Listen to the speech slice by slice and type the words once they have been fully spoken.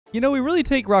You know, we really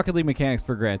take Rocket League mechanics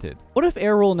for granted. What if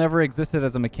air roll never existed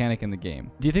as a mechanic in the game?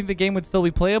 Do you think the game would still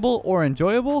be playable or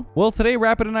enjoyable? Well, today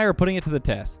Rapid and I are putting it to the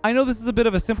test. I know this is a bit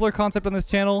of a simpler concept on this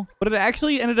channel, but it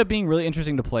actually ended up being really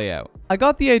interesting to play out. I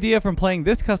got the idea from playing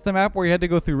this custom map where you had to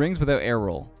go through rings without air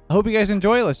roll. I hope you guys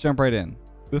enjoy it. Let's jump right in.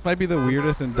 This might be the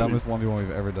weirdest and dumbest 1v1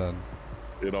 we've ever done.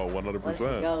 You know,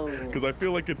 100%. Because I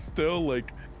feel like it's still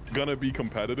like gonna be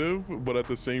competitive, but at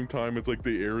the same time, it's like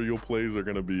the aerial plays are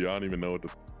gonna be, I don't even know what to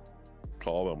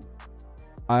call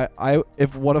them.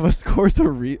 If one of us scores a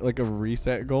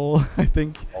reset goal, I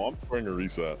think. Oh, I'm scoring a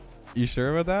reset. You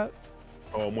sure about that?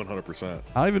 Oh, I'm 100%.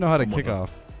 I don't even know how to kick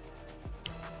off.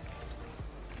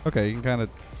 Okay, you can kind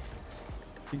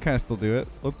of still do it.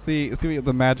 Let's see what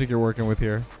the magic you're working with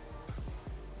here.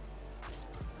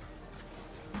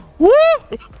 Woo!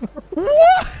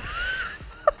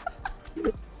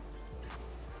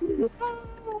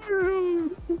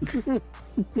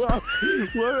 What?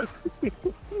 What?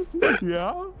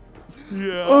 Yeah?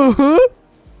 Yeah. Uh-huh.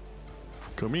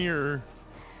 Come here.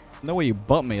 No way you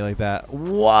bumped me like that.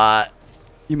 What?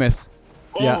 You miss.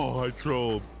 Oh, yeah. I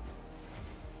trolled.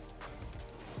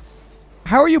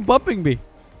 How are you bumping me?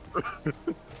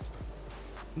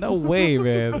 No way,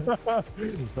 man.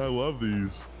 I love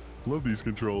these. Love these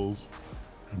controls.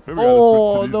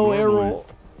 Oh, no arrow.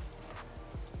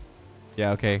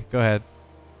 Yeah, okay. Go ahead.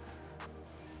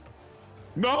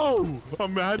 No!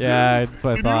 Imagine. Yeah, that's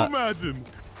what I thought. Can you imagine?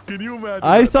 Can you imagine?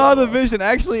 I saw the vision.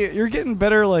 Actually, you're getting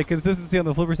better like consistency on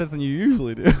the flipper sets than you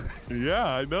usually do. Yeah,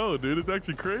 I know, dude. It's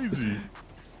actually crazy.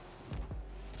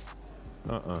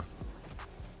 Are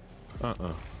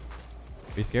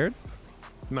you scared?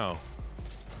 No.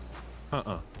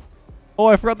 Oh,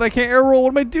 I forgot that I can't air roll.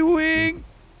 What am I doing?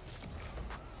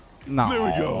 No, there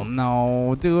we go.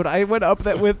 No, dude. I went up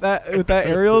with that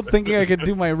aerial thinking I could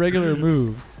do my regular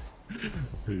moves.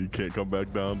 You can't come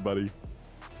back down, buddy.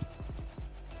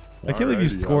 I can't believe you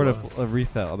scored a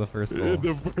reset on the first goal.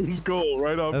 The first goal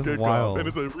right off That's kickoff. wild. And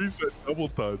it's a reset double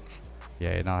touch.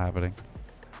 Yeah, not happening.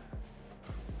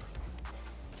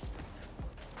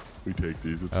 We take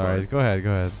these. It's All fine. right, go ahead.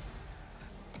 Go ahead.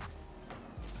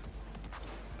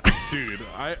 Dude,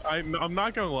 I'm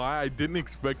not gonna lie. I didn't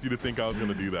expect you to think I was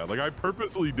gonna do that. Like, I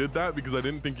purposely did that because I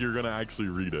didn't think you were gonna actually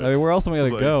read it. I mean, where else am I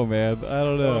gonna go, man? I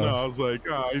don't know. No, I was like,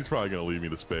 oh, he's probably gonna leave me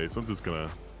the space. I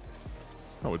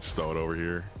would just throw it over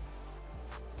here.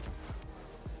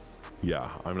 Yeah,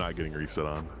 I'm not getting reset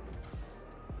on.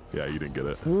 Yeah, you didn't get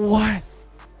it. What?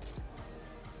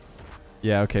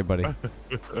 Yeah, okay, buddy.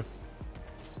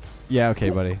 Yeah,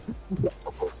 okay, buddy.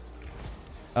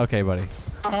 Okay, buddy.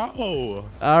 Ow!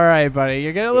 All right, buddy.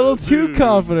 You're getting a little too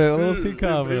confident. A little too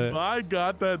confident. If I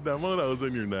got that demo, that was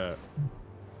in your net.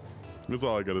 That's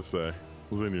all I gotta say. It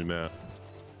was in your net.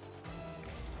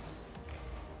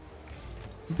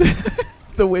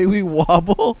 The way we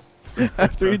wobble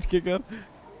after each kickoff.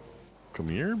 Come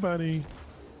here, buddy.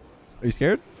 Are you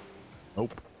scared?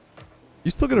 Nope.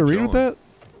 You still gonna read with that?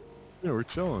 Yeah, we're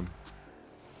chilling.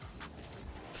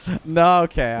 No,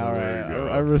 okay, all There right. you go.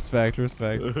 I respect.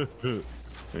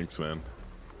 Thanks, man.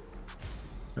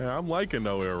 Yeah, I'm liking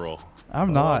no air roll.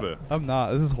 I'm not.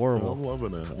 This is horrible. I'm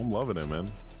loving it. I'm loving it,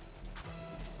 man.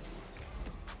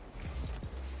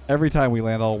 Every time we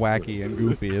land all wacky and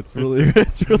goofy, it's really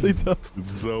tough.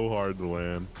 It's so hard to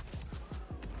land.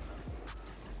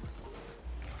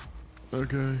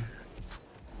 Okay.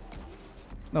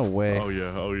 No way. Oh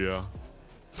yeah. Oh yeah.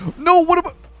 No, what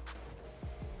about?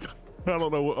 I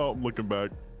don't know. Oh, I'm looking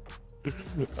back. I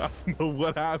don't know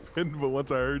what happened, but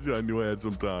once I heard you, I knew I had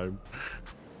some time.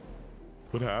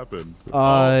 What happened?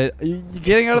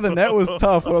 Getting out of the net was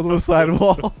tough when I was on the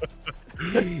sidewall.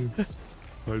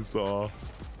 I saw.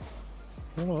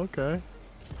 Oh, okay.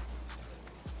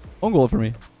 Own goal for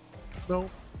me. No,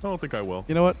 I don't think I will.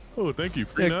 You know what? Oh, thank you.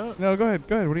 Free net. No, go ahead.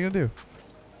 Go ahead. What are you gonna do?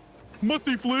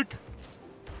 Musty flick.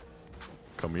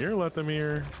 Come here,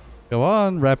 Lethamyr. Go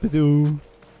on, Rapido.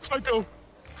 Psycho.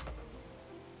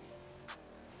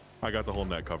 I got the whole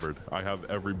net covered. I have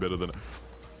every bit of the net.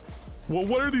 Well,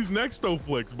 what are these Nexto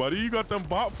flicks, buddy? You got them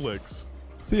bot flicks.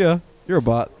 See ya. You're a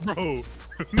bot. Bro, no,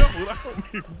 I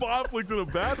don't mean bot flicks in a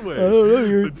bad way. I don't know.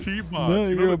 You're the cheap bots. No,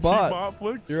 you're a bot. Cheap bot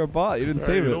flicks? You're a bot. You didn't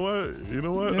save you it. Know what? You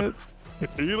know what? Yeah.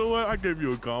 You know what? I gave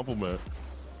you a compliment.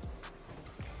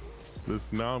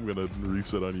 Now I'm gonna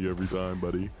reset on you every time,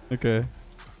 buddy. Okay.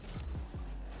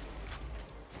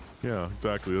 Yeah,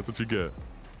 exactly. That's what you get.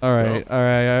 All right. Yep. All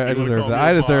right. I deserve that.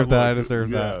 I deserve that. I deserve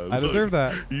Yeah, that. I deserve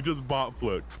that. You just bot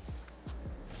flicked.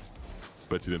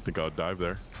 Bet you didn't think I would dive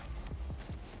there.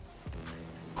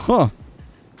 Huh.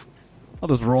 I'll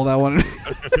just roll that one.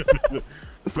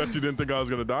 Bet you didn't think I was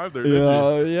gonna dive there, did you?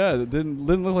 Yeah. It didn't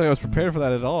look like I was prepared for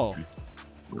that at all.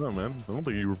 No, man. I don't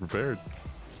think you were prepared.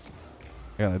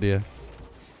 I got an idea.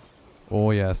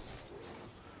 Oh yes.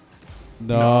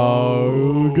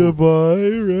 No. Goodbye,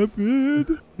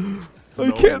 Rapid.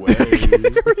 I can't make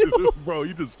it. Bro,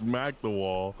 you just smacked the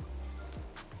wall.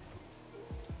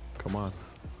 Come on.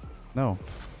 No.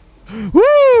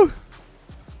 Woo!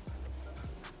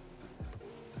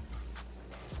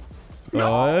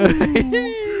 No!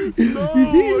 No,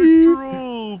 I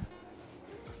drooled.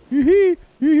 Woo!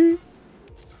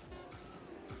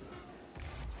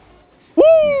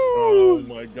 Oh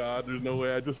my god, there's no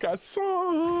way I just got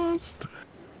sauced.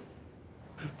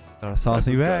 Gotta sauce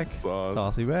me back.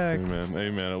 Sauce me back. Hey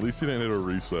man, at least you didn't hit a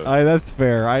reset. That's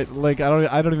fair. I don't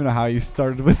even know how you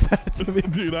started with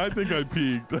that. Dude, I think I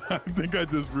peaked. I think I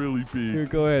just really peaked. Here,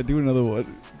 go ahead, do another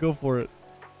one. Go for it.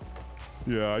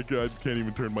 Yeah, I can't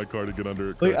even turn my car to get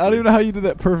under it. Like, I don't even know how you did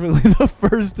that perfectly the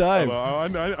first time.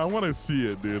 I want to see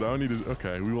it, dude. I don't need to.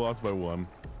 Okay, we lost by 1.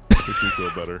 Makes me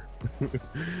feel better.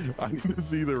 I need to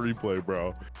see the replay,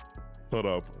 bro. Hold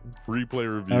up.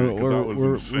 Replay review.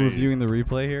 We're reviewing the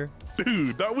replay here.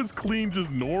 Dude, that was clean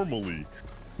just normally.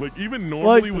 Like, even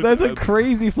normally like, that's a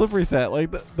crazy flip reset.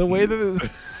 Like, the way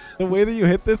that the way that you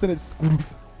hit this and it's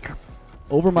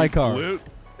over my car.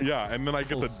 Yeah, and then I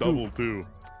get the double, too.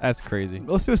 That's crazy.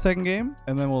 Let's do a second game,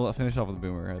 and then we'll finish off with the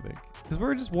boomer, I think. Because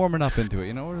we're just warming up into it,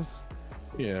 you know? We're just...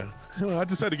 Yeah. I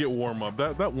just had to get warm up.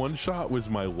 That one shot was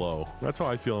my low. That's how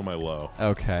I feel in my low.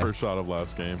 Okay. First shot of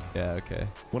last game. Yeah, okay.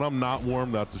 When I'm not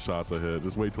warm, that's the shots I hit.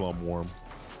 Just wait till I'm warm.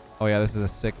 Oh, yeah, this is a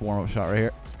sick warm-up shot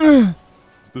right here.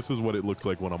 This is what it looks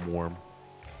like when I'm warm.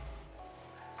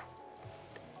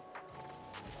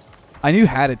 I knew you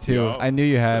had it, too. Yeah. I knew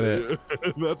you had it.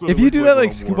 That's if you do that,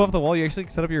 like, scoop off the wall, you actually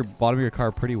set up your bottom of your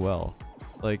car pretty well.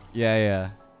 Like, yeah.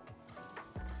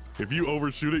 If you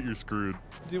overshoot it, you're screwed.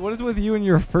 Dude, what is with you and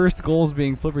your first goals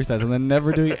being flip resets and then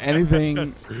never doing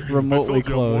anything remotely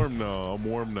close? I'm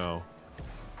warm now.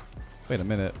 Wait a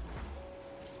minute.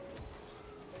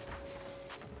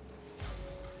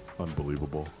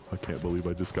 Unbelievable. I can't believe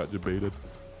I just got debated.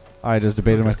 I just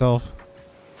debated myself.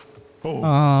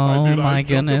 Oh dude, my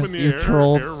goodness. You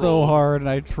trolled so hard and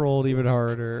I trolled even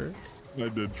harder. I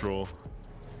did troll.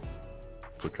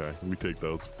 It's okay. We take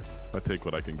those. I take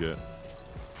what I can get.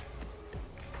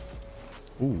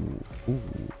 Ooh.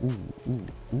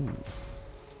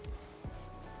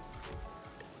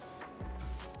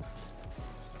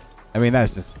 I mean,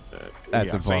 that's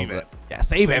impossible. Save it. Yeah,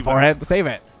 save it for him. Save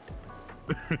it.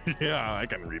 Yeah, I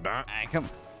can read that.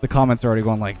 The comments are already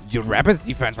going like, "Dude, Rapid's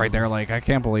defense right there." Like, I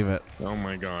can't believe it. Oh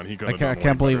my god, I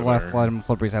can't believe Leth let him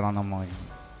flip reset on them. Like,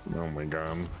 oh my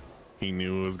god, he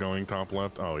knew it was going top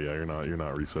left. Oh yeah, you're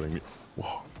not resetting me.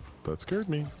 Whoa, that scared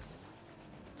me.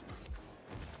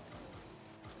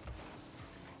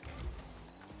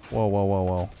 Whoa.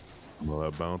 Well,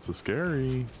 that bounce is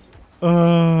scary.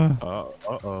 Uh-oh.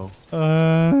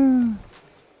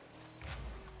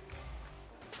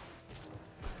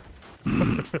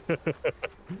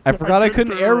 I forgot I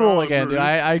couldn't air roll again, dude.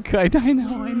 I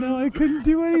know. I couldn't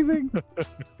do anything.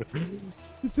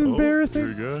 It's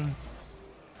embarrassing. Here we go.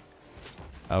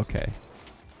 Okay.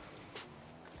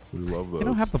 We love those. You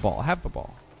don't have the ball. Have the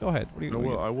ball. Go ahead. What are you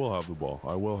doing? I will have the ball.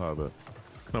 I will have it.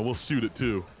 And I will shoot it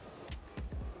too.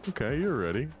 Okay, you're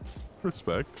ready.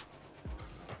 Respect.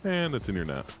 And it's in your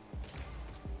net.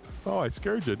 Oh, I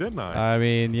scared you, didn't I? I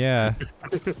mean, yeah.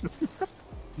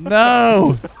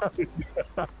 No!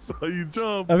 I saw you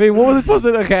jump. I mean, what was it supposed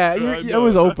to... Okay, it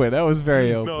was open. That was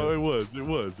very open. No, it was.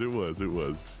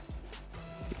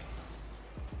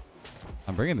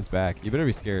 I'm bringing this back. You better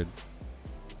be scared.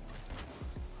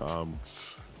 I'm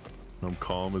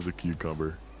calm as a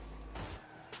cucumber.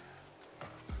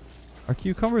 Are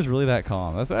cucumbers really that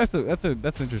calm? That's an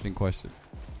interesting question.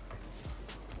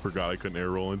 Forgot I couldn't air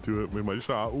roll into it. Made my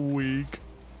shot weak.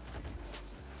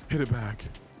 Hit it back.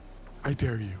 I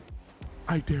dare you.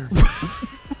 I dare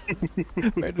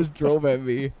you. Man just drove at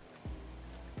me.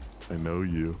 I know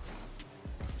you.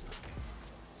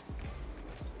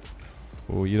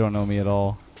 Oh, you don't know me at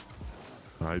all.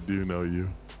 I do know you.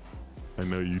 I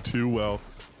know you too well.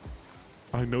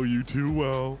 I know you too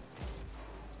well.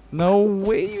 No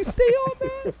way you stay on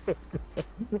that.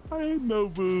 I had no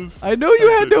boost. I know you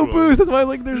had no boost. That's why,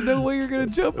 like, there's no way you're gonna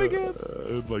jump again.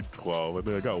 It's like 12. I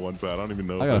think I got one pat. I don't even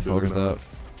know. I gotta focus up.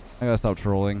 I gotta stop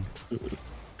trolling.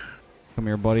 Come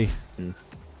here, buddy. Yeah.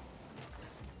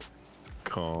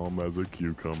 Calm as a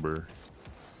cucumber.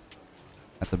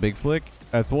 That's a big flick.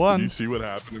 That's one. Did you see what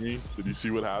happened to me? Did you see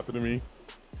what happened to me?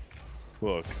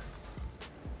 Look.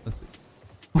 Let's see.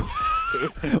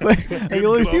 Like, I can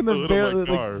only Get see off the them hood of my barely,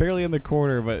 car. like, barely in the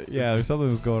corner, but yeah, there's something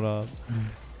was going on.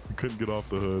 I couldn't get off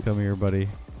the hood. Come here, buddy.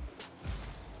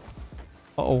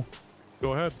 Uh-oh.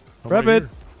 Go ahead. I'm Rapid. right here.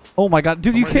 Oh my god,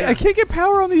 dude, I'm you right can't. I here. can't get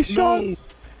power on these shots.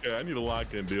 Yeah, I need to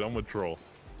lock in, dude. I'm a troll.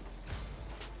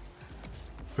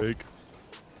 Fake.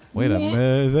 Wait a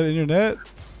minute, is that in your net?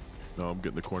 No, I'm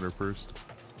getting the corner first.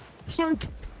 Psych.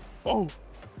 Oh.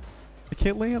 I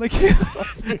can't land. I can't.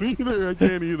 I can't either. I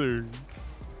can't either.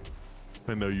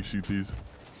 I know you shoot these.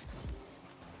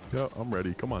 Yeah, I'm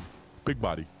ready. Come on. Big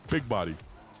body. Big body.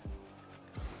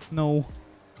 No,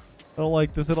 I don't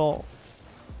like this at all.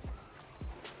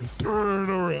 Turn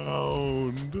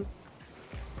around.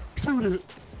 Shoot it.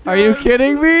 Are you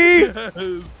kidding me?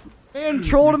 Yes. Man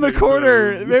trolled in the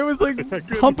corner. Man was like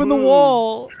humping the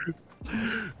wall.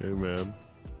 Hey, man.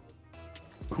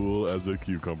 Cool as a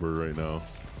cucumber right now.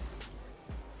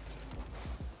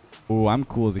 Ooh, I'm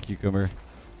cool as a cucumber.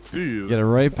 Dude. Get it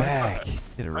right back.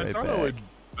 Get it right back.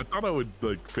 I thought I would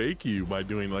like fake you by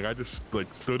doing like I just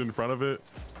like stood in front of it,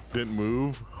 didn't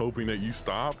move, hoping that you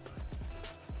stopped.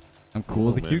 I'm cool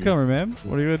as a man. cucumber, man.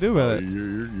 What are you gonna do about it?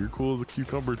 You're cool as a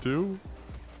cucumber too.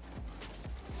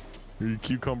 Are you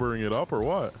cucumbering it up or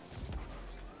what?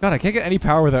 God, I can't get any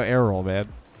power without air roll, man.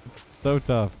 It's so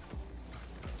tough.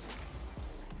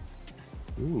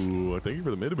 Ooh, thank you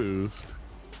for the mid boost.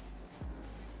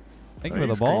 Thank you for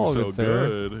the ball, so good sir.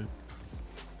 good.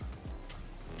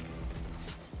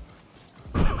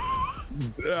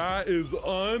 That is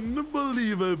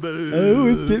unbelievable. Oh,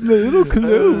 it's getting a little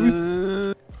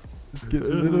close. It's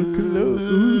getting a little close.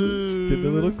 Ooh, getting a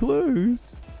little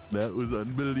close. That was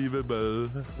unbelievable.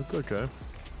 It's okay.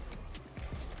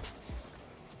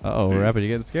 Uh-oh, Dude. Rapid, you're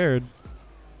getting scared.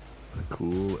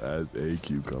 Cool as a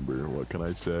cucumber. What can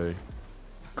I say?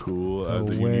 Cool No as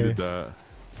a, you way. needed that.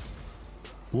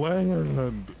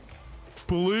 Land.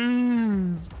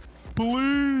 Please.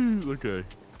 Please. Okay.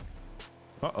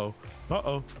 Uh-oh.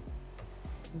 Uh-oh.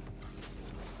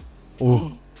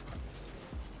 Oh.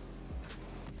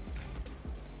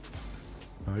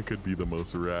 I could be the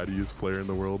most rattiest player in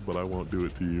the world, but I won't do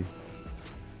it to you.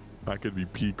 I could be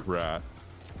peak rat.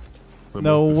 The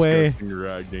No most way. disgusting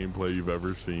rat gameplay you've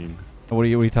ever seen. What are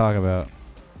you talking about?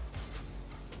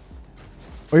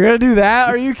 We're gonna do that?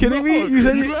 Are you kidding me? You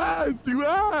said you asked. You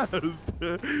asked.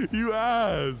 You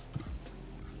asked.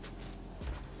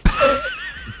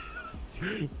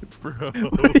 Bro.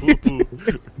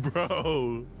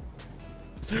 Bro.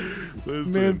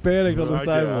 Listen, Man panicked on the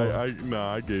sidewalk.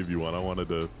 Nah, I gave you one. I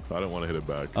didn't want to hit it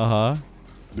back. Uh-huh.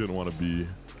 Didn't want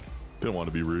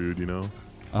to be rude, you know?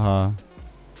 Uh-huh.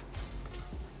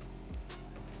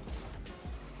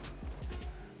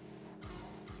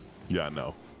 Yeah,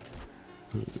 no.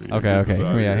 Okay.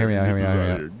 Hear me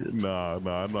out. Nah,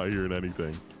 I'm not hearing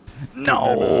anything.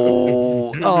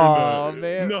 No. Oh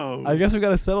man. No. I guess we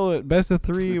gotta settle it. Best of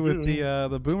 3 with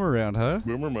the boomer round, huh?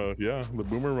 Boomer mode, yeah, the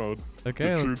boomer mode.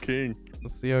 Okay. The true king.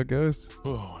 Let's see how it goes.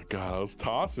 Oh my god, I was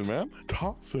tossing, man.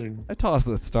 Tossing. I tossed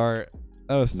the start.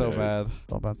 That was so Yeah. bad.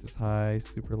 Ball bounces high,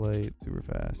 super late, super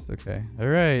fast. Okay. All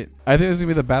right. I think this is gonna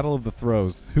be the battle of the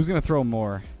throws. Who's gonna throw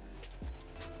more?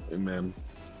 Hey, man.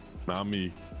 Not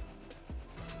me.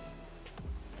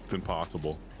 It's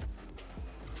impossible.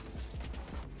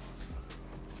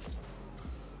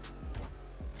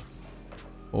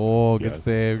 Oh, good Yes.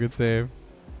 save. Good save.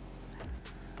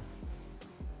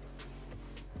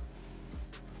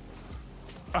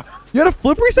 You had a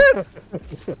flip reset?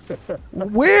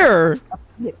 Where?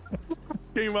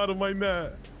 Came out of my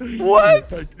net.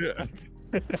 What? I can't.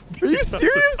 Are you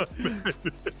serious?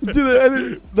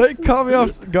 Dude, that caught me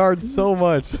off guard so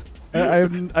much. I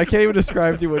can't even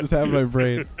describe to you what just happened in my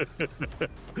brain.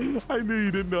 I knew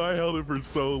you didn't know I held it for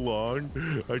so long.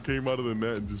 I came out of the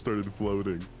net and just started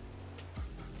floating.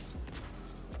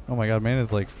 Oh my god, man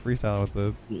is like freestyling with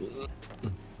the...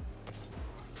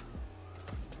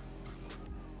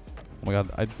 Oh my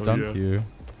god, I dunked you.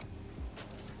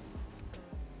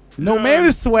 No, Yes. man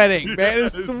is sweating. Man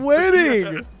is Yes.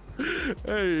 sweating.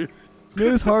 Hey.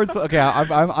 Man is hard. Okay,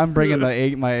 I'm bringing my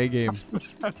A game.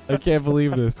 I can't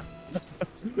believe this.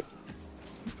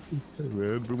 Hey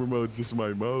man, boomer mode's just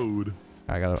my mode.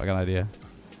 I got an idea.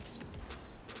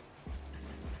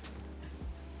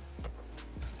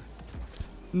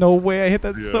 No way, I hit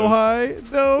that so Yes. high.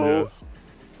 No. Yes.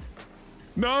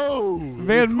 No.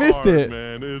 Man It's missed hard, it.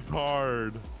 Man, it's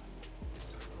hard.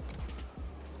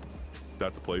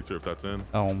 That's a placer if that's in.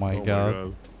 Oh my Oh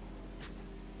god.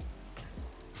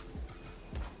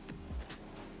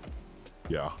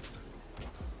 Yeah.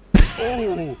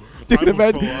 Oh, Dude, I almost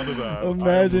fell onto that.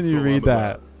 imagine you read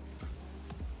that.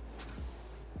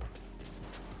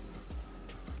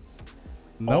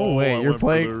 No way. I You're went for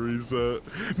playing. the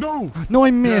reset. No. No,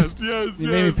 I missed. Yes. You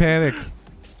made me panic.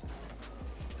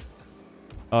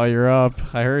 Oh, you're up.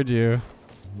 I heard you.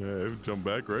 Yeah, jump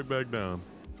back, right back down.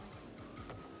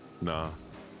 Nah.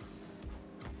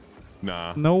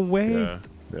 No way.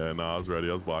 Yeah, nah, I was ready.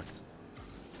 I was blocked.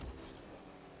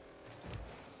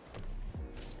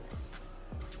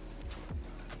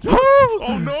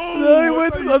 Oh no! No, he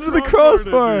went under the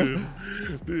crossbar.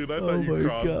 Dude, I thought you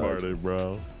crossbarred it,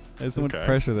 bro. There's so much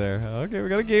pressure there. Okay, we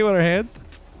got a game on our hands.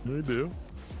 We do.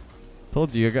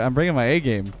 Told you, I'm bringing my A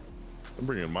game. I'm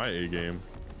bringing my A game.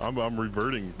 I'm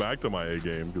reverting back to my A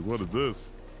game, because what is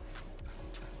this?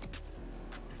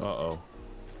 Uh-oh.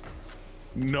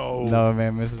 No. No,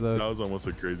 man, misses those. That was almost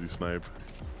a crazy snipe.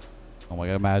 Oh my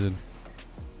god, imagine.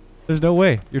 There's no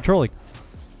way. You're trolling.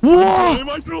 Whoa! Am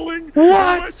I trolling?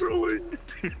 What? Am I trolling?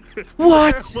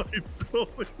 What? Am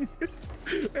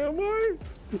I trolling?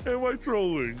 Am I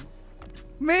trolling?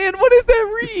 Man, what is that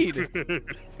read?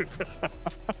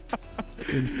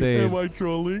 Insane. Am I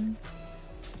trolling?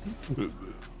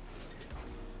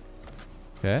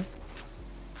 Okay.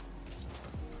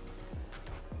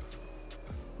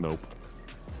 Nope.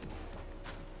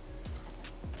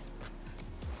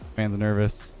 Man's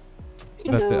nervous.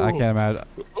 That's it. I can't imagine.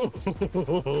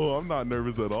 Oh, I'm not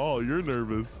nervous at all. You're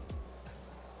nervous.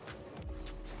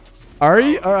 Are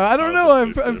you? I don't know.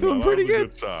 I'm feeling pretty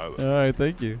good. Shot. All right,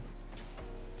 thank you.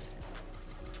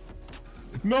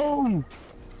 No.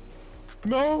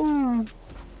 No.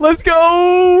 Let's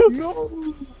go.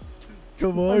 No.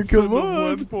 Come on, come on.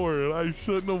 Went for it. I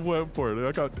shouldn't have went for it.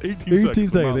 I got 18 18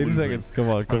 seconds. 80 seconds. Come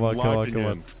on, come on, come on, come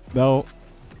on. No.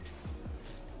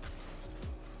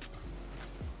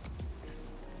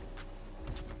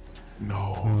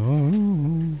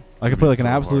 No. I can play like an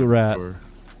absolute rat.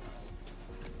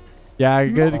 Yeah,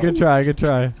 good try, good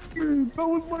try. Dude, that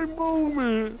was my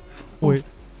moment. Wait.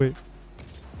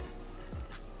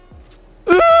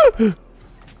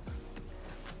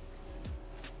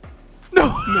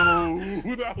 No,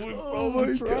 that was oh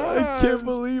my god! I can't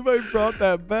believe I brought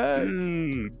that back.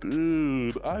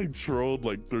 Dude, I trolled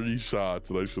like 30 shots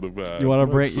that I should have had. You want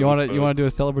to break? You want to do a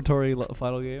celebratory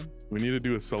final game? We need to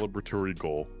do a celebratory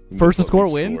goal. First to score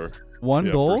wins.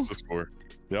 One goal. First to score.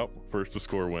 Yep. First to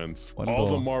score wins. All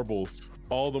the marbles.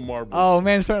 All the marbles. Oh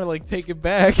man, he's trying to like take it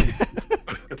back.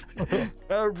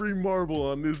 Every marble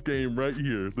on this game right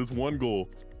here. This one goal.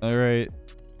 All right.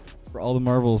 For all the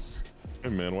marbles. Hey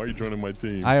man, why are you joining my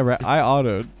team? I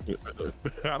autoed.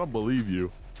 I don't believe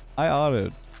you. I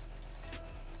autoed.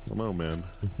 I don't know, man.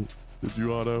 Did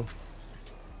you auto?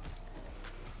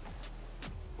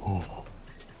 Oh.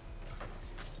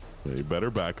 Yeah, you better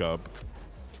back up.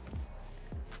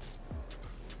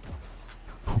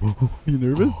 You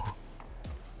nervous?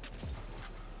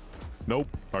 Nope.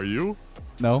 Are you?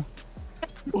 No.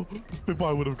 If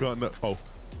I would have gotten that.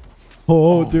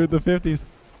 Oh, dude, the 50s.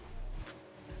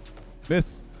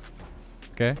 Miss.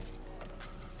 Okay.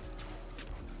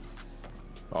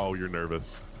 Oh, you're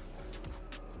nervous.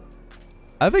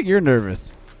 I think you're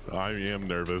nervous. I am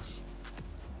nervous.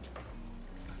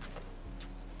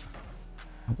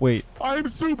 Wait. I'm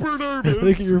super nervous. I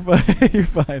think you're fine. You're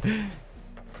fine.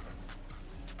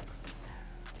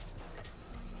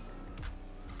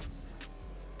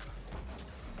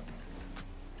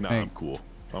 Nah, hey. I'm cool.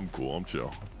 I'm cool. I'm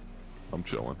chill. I'm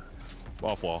chilling.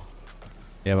 Off wall.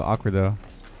 Yeah, but awkward though.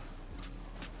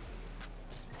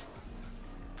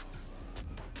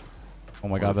 Oh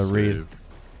my god, the read.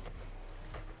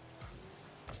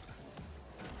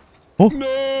 Oh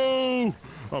no!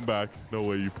 I'm back. No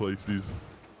way you place these.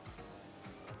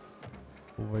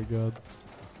 Oh my god.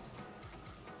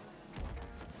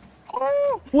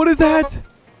 Oh, what is that?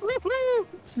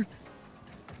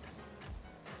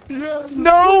 Yes.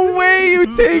 No way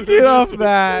you take it off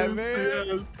that, man.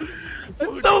 Yes.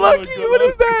 That's so lucky. What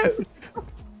is that?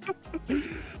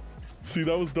 See,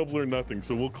 that was double or nothing,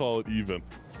 so we'll call it even.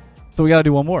 So we gotta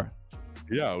do one more.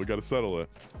 Yeah, we gotta settle it.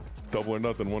 Double or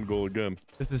nothing, one goal again.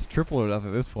 This is triple or nothing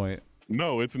at this point.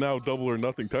 No, it's now double or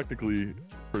nothing technically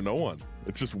for no one.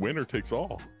 It's just winner takes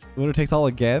all. Winner takes all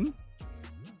again?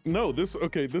 No, this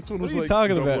one was you like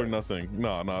talking double about? or nothing.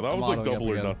 No, that was like double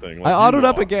or nothing. Like, I autoed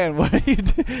up again. What are you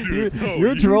doing?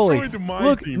 You're trolling. You joined my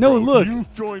look, team, no, bro. look. You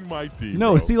joined my team.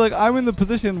 No, bro. see, like I'm in the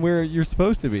position where you're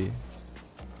supposed to be.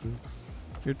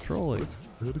 You're trolling.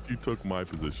 What if you took my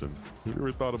position? You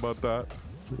ever thought about that?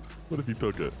 What if you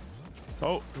took it?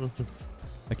 Oh.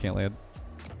 I can't land.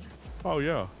 Oh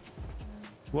yeah.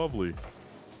 Lovely.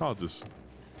 I'll just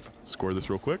score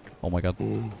this real quick. Oh my god.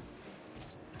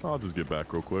 I'll just get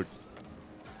back real quick.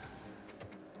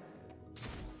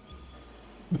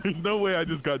 There's no way I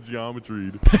just got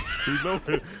geometry. There's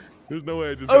no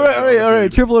way I just all got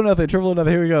right. Triple or nothing.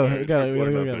 Here we go. Right, We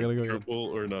gotta go. Triple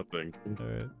or nothing. All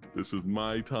right. This is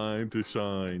my time to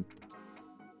shine.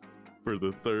 For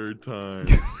the third time.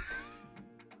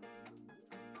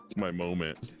 It's my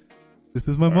moment. This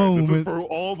is my moment. This is for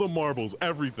all the marbles,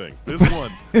 everything. This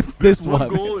one. this one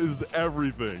goal is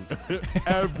everything.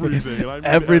 Everything. And I mean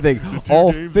everything.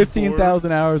 All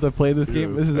 15,000 hours I've played this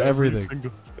game. This is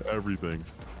everything. Everything.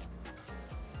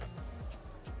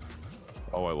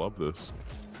 Oh, I love this.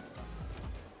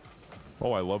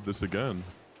 Oh, I love this again.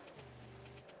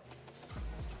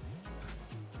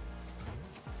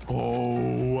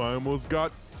 Oh, I almost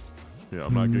got... Yeah,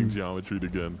 I'm not getting geometry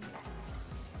again.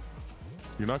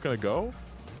 You're not gonna go?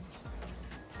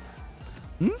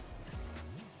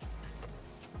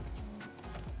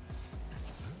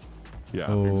 Yeah,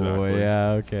 oh, exactly.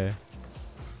 Yeah, okay.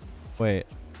 Wait.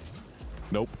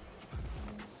 Nope.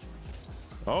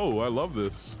 Oh, I love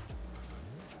this.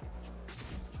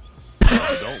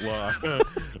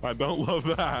 I don't love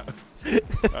that.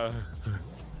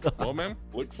 Well, man,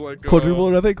 looks like quadruple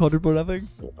or nothing.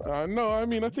 No, I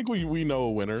mean, I think we know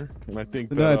a winner, and I think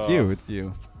that, no, it's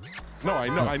you. No,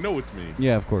 I know it's me.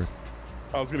 Yeah, of course.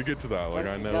 I was gonna get to that. Like,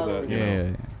 I know that you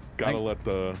know, gotta let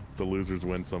the losers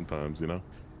win sometimes. You know.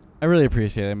 I really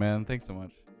appreciate it, man. Thanks so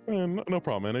much. No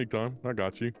problem, man. Anytime. I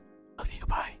got you. Love you.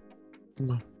 Bye.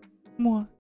 Mwah.